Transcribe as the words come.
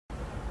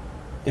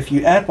If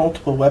you add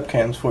multiple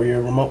webcams for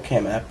your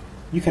RemoteCam app,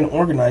 you can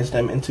organize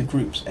them into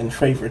groups and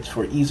favorites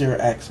for easier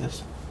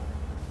access.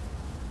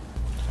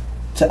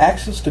 To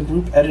access the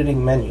group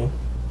editing menu,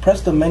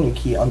 press the menu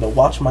key on the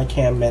Watch My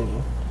Cam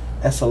menu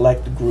and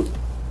select Group.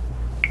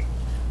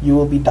 You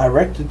will be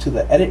directed to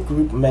the Edit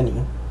Group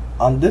menu.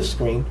 On this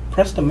screen,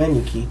 press the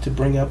menu key to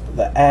bring up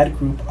the Add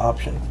Group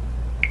option.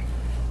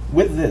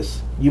 With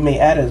this, you may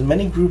add as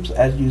many groups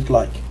as you'd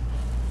like.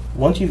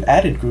 Once you've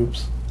added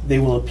groups, they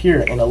will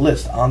appear in a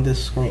list on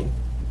this screen.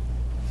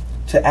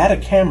 To add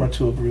a camera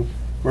to a group,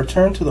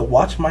 return to the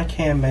Watch My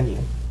Cam menu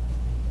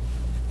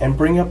and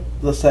bring up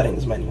the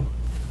Settings menu.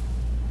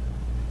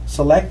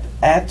 Select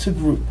Add to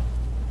Group.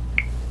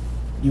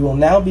 You will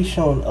now be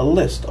shown a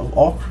list of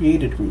all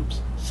created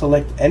groups.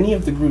 Select any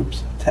of the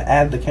groups to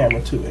add the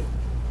camera to it.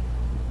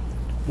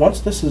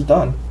 Once this is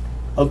done,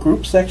 a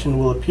group section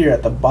will appear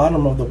at the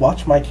bottom of the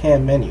Watch My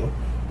Cam menu,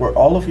 where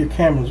all of your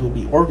cameras will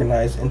be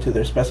organized into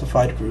their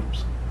specified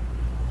groups.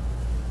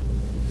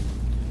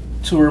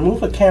 To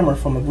remove a camera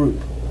from a group,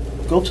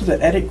 go to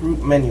the Edit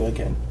Group menu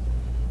again.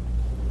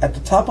 At the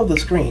top of the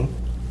screen,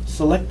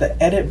 select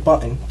the Edit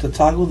button to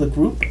toggle the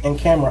group and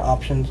camera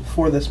options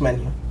for this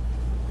menu.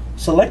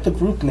 Select the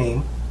group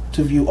name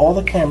to view all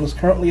the cameras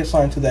currently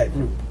assigned to that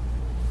group.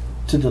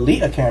 To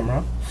delete a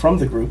camera from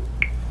the group,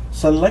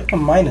 select the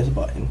minus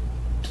button.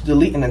 To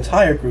delete an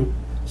entire group,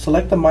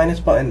 select the minus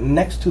button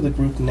next to the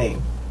group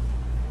name.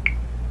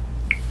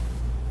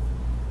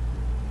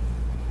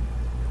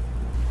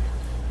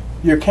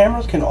 Your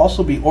cameras can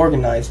also be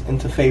organized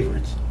into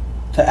favorites.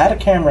 To add a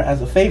camera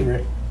as a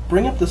favorite,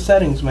 bring up the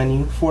Settings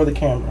menu for the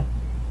camera.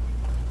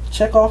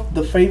 Check off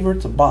the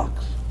Favorites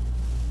box.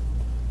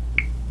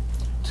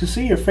 To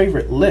see your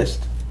favorite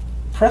list,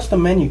 press the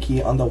menu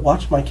key on the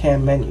Watch My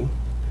Cam menu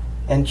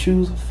and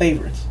choose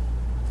Favorites.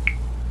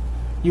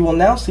 You will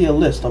now see a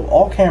list of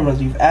all cameras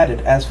you've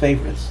added as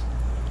favorites.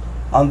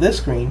 On this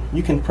screen,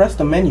 you can press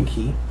the menu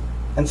key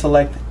and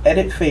select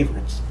Edit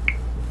Favorites.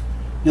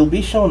 You'll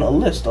be shown a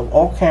list of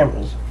all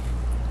cameras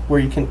where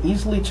you can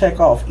easily check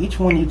off each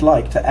one you'd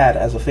like to add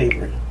as a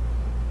favorite.